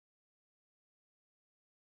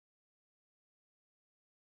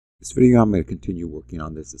This video I'm going to continue working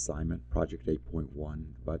on this assignment, Project 8.1,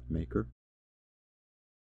 Button Maker.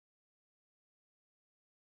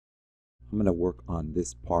 I'm going to work on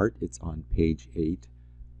this part. It's on page 8,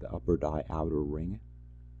 the upper die outer ring.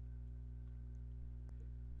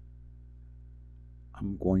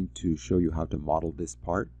 I'm going to show you how to model this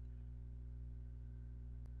part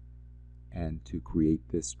and to create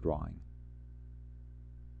this drawing.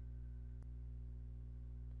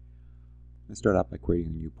 Let's start out by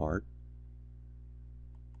creating a new part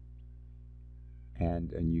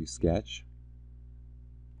and a new sketch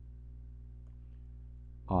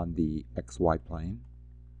on the XY plane.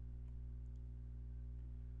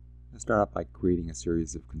 Let's start out by creating a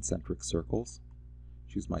series of concentric circles.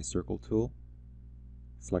 Choose my circle tool,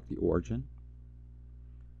 select the origin,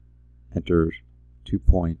 enter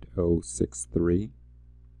 2.063,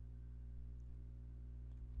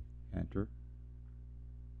 enter.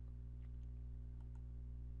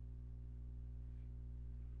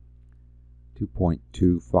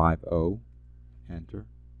 2.250, enter.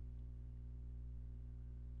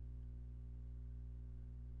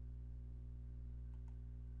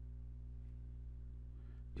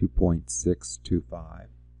 2.625,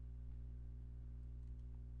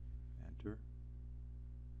 enter.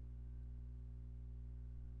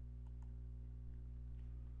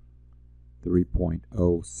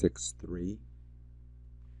 3.063,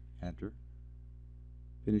 enter.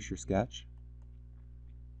 Finish your sketch.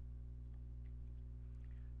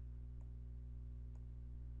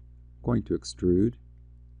 Going to extrude.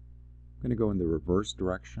 I'm going to go in the reverse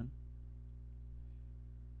direction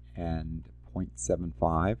and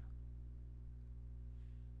 0.75,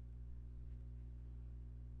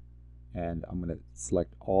 and I'm going to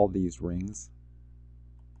select all these rings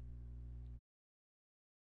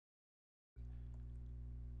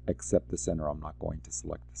except the center. I'm not going to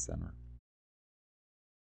select the center.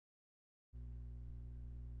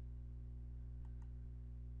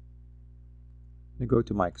 I'm going to go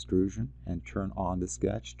to my extrusion and turn on the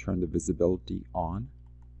sketch, turn the visibility on.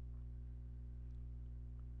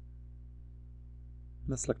 I'm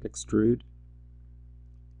going to select extrude.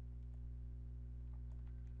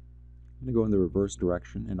 I'm going to go in the reverse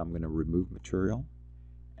direction and I'm going to remove material,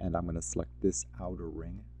 and I'm going to select this outer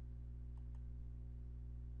ring,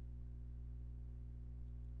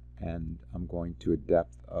 and I'm going to a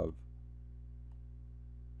depth of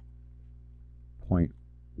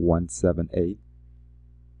 0.178.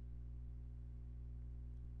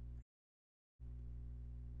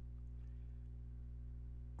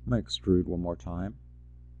 I'm going to extrude one more time.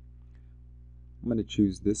 I'm going to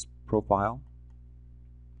choose this profile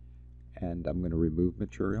and I'm going to remove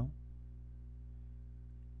material,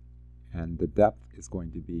 and the depth is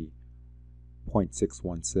going to be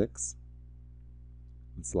 0.616,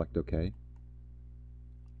 and select OK.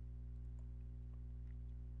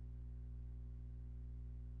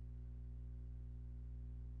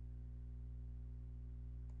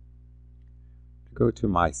 Go to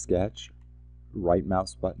my sketch, right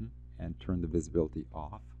mouse button, and turn the visibility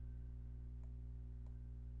off.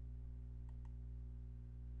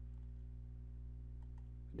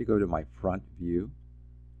 To go to my front view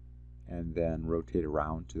and then rotate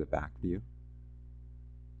around to the back view.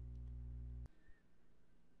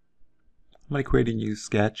 I'm going to create a new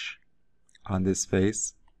sketch on this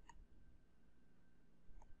face.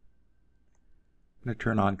 I'm going to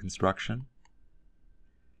turn on construction,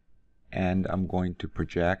 and I'm going to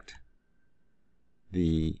project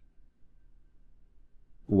the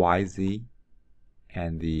YZ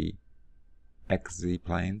and the XZ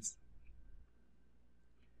planes.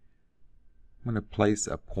 I'm going to place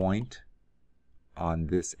a point on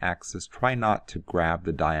this axis. Try not to grab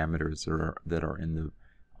the diameters that are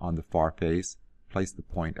on the far face. Place the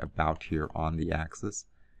point about here on the axis.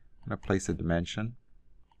 I'm going to place a dimension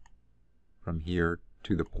from here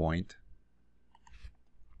to the point.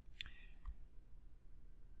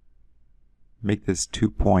 Make this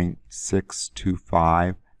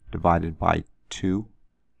 2.625 divided by 2,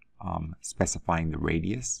 specifying the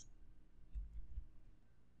radius.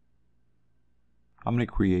 I'm going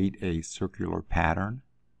to create a circular pattern,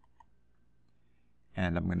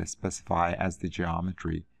 and I'm going to specify as the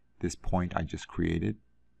geometry this point I just created,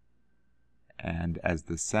 and as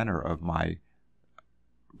the center of my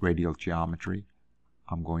radial geometry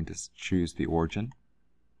I'm going to choose the origin.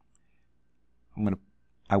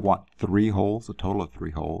 I want 3 holes, a total of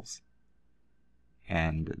 3 holes,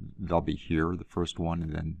 and they'll be here, the first one,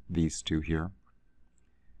 and then these 2 here.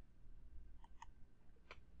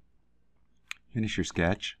 Finish your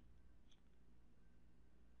sketch.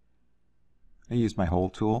 I use my hole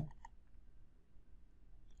tool.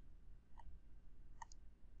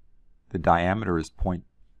 The diameter is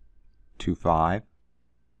 0.25.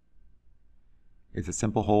 It's a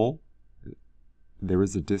simple hole. There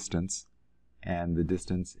is a distance, and the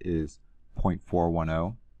distance is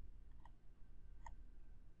 0.410.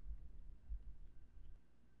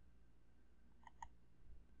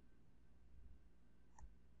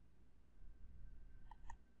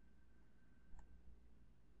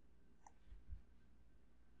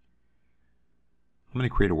 I'm going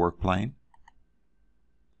to create a work plane,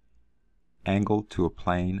 angle to a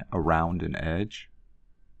plane around an edge,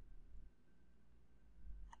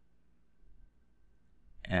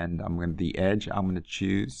 and the edge I'm going to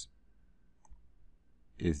choose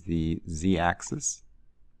is the z-axis,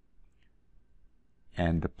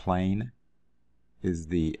 and the plane is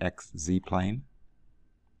the xz plane,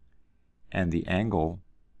 and the angle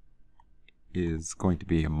is going to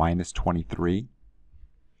be a -23.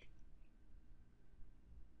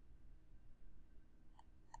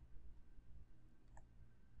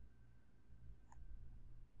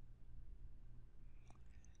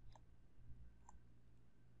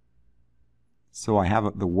 So I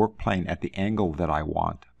have the work plane at the angle that I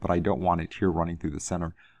want, but I don't want it here running through the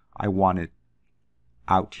center. I want it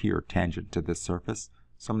out here tangent to this surface.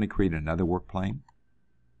 So I'm going to create another work plane.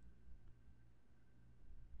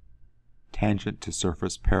 Tangent to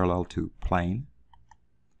surface parallel to plane.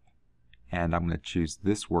 And I'm going to choose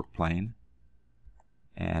this work plane.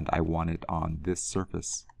 And I want it on this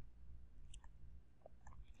surface.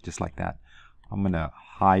 Just like that. I'm going to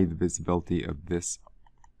hide the visibility of this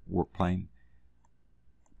work plane.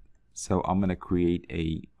 So I'm going to create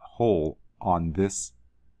a hole on this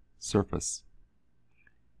surface.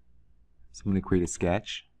 So I'm going to create a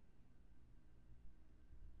sketch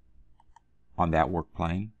on that work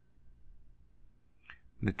plane.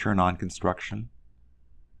 I'm going to turn on construction,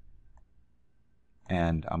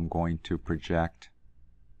 and I'm going to project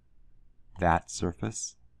that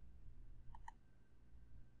surface.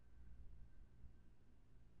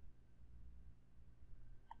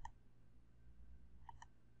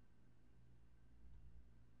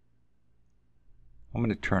 I'm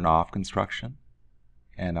going to turn off construction,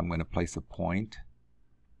 and I'm going to place a point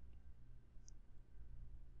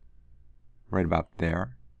right about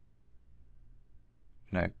there.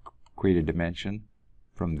 I'm going to create a dimension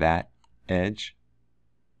from that edge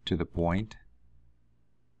to the point.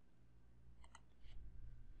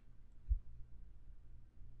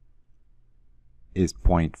 Is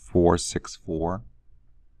 0.464.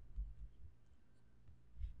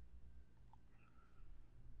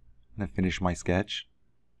 I'm going to finish my sketch.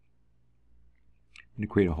 I'm going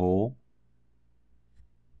to create a hole.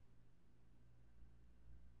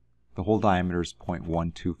 The hole diameter is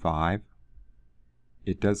 0.125.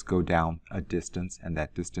 It does go down a distance, and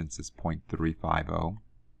that distance is 0.350.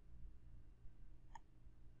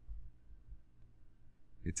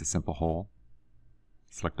 It's a simple hole.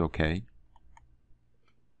 Select OK.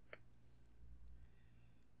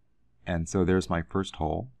 And so there's my first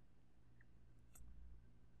hole.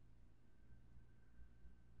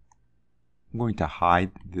 I'm going to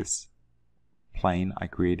hide this plane I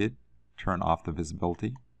created, turn off the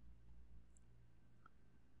visibility.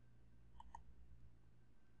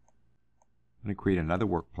 I'm going to create another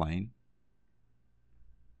work plane.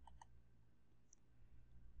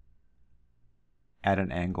 Add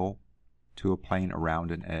an angle to a plane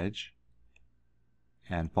around an edge.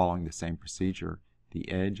 And following the same procedure,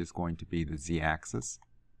 the edge is going to be the z-axis.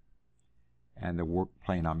 And the work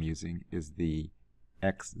plane I'm using is the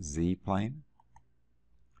xz plane.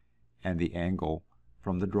 And the angle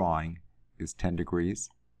from the drawing is 10 degrees.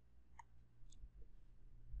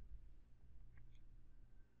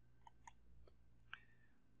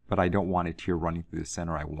 But I don't want it here running through the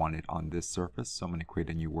center. I want it on this surface, so I'm going to create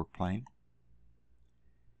a new work plane.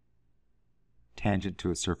 Tangent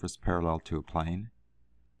to a surface parallel to a plane.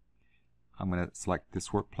 I'm going to select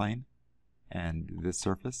this work plane and this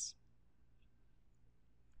surface.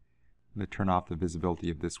 I'm going to turn off the visibility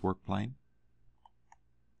of this work plane.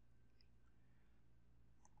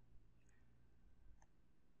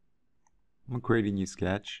 I'm going to create a new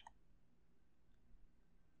sketch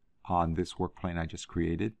on this work plane I just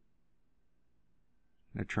created.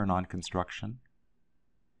 I'm going to turn on construction,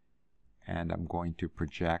 and I'm going to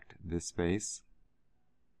project this face.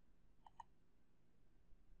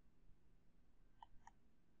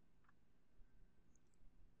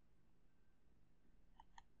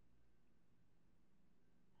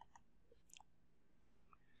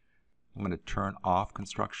 I'm going to turn off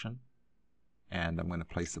construction, and I'm going to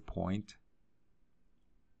place a point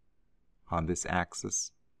on this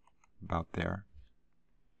axis about there.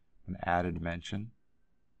 I'm going to add a dimension.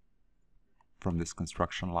 from this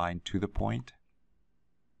construction line to the point,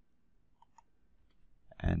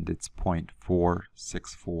 and it's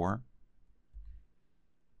 0.464.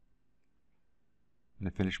 I'm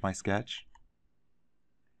going to finish my sketch.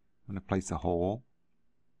 I'm going to place a hole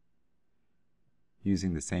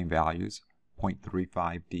using the same values,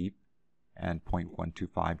 0.35 deep and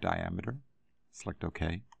 0.125 diameter. Select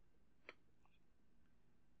OK.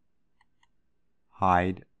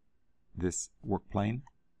 Hide this work plane.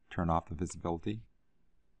 Turn off the visibility.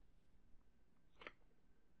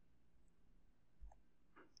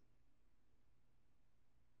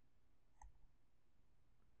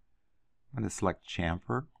 I'm going to select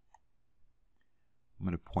Chamfer. I'm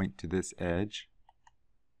going to point to this edge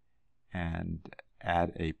and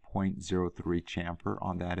add a 0.03 chamfer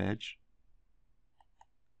on that edge.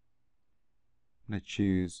 I'm going to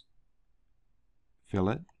choose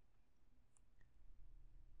Fillet.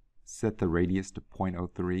 Set the radius to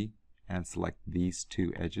 0.03 and select these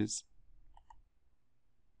two edges.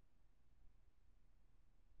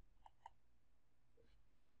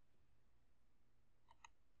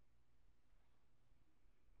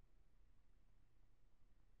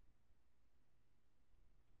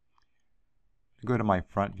 Go to my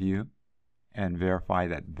front view and verify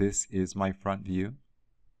that this is my front view.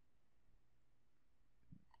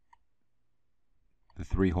 The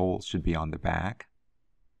 3 holes should be on the back.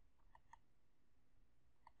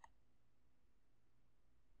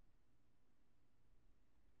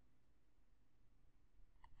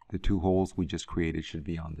 The 2 holes we just created should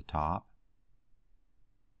be on the top.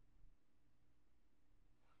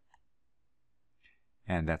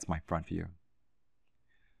 And that's my front view.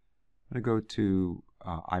 I'm going to go to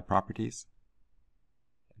iProperties,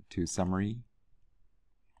 to Summary,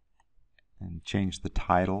 and change the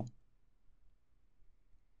title.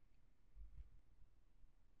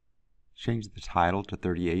 Change the title to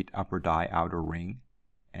 38 upper die outer ring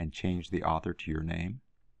and change the author to your name.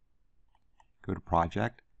 Go to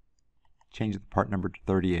Project, change the part number to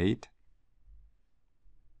 38.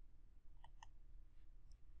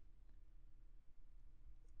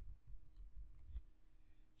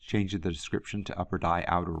 Change the description to upper die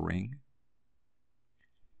outer ring.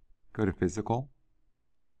 Go to Physical,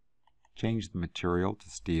 change the material to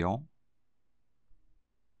steel.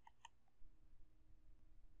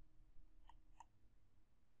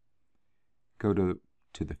 Go to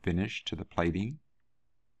the finish, to the plating.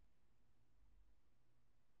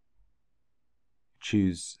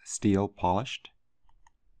 Choose Steel Polished.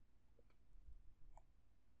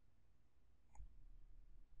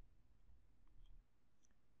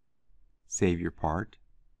 Save your part.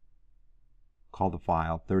 Call the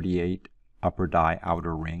file 38 upper die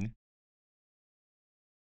outer ring.